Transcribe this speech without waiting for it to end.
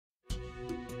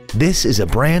This is a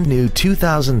brand new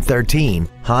 2013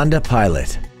 Honda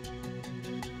Pilot.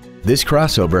 This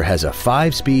crossover has a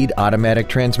 5-speed automatic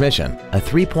transmission, a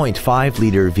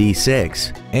 3.5-liter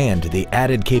V6, and the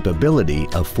added capability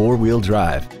of 4-wheel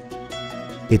drive.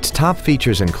 Its top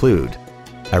features include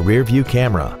a rear-view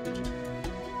camera,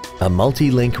 a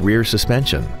multi-link rear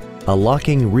suspension, a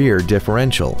locking rear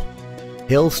differential,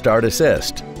 hill start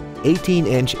assist,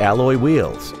 18-inch alloy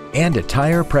wheels, and a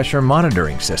tire pressure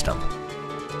monitoring system.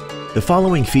 The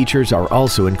following features are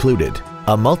also included: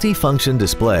 a multi-function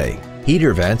display,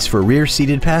 heater vents for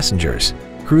rear-seated passengers,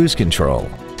 cruise control,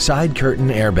 side curtain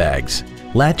airbags,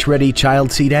 latch-ready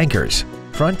child seat anchors,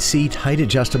 front seat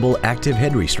height-adjustable active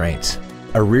head restraints,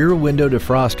 a rear window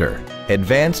defroster,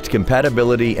 advanced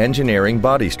compatibility engineering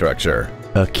body structure,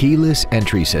 a keyless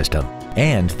entry system,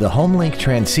 and the HomeLink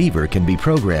transceiver can be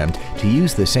programmed to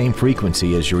use the same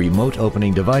frequency as your remote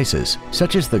opening devices,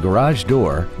 such as the garage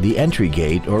door, the entry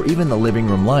gate, or even the living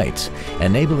room lights,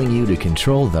 enabling you to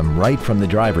control them right from the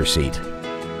driver's seat.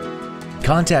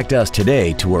 Contact us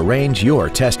today to arrange your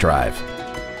test drive.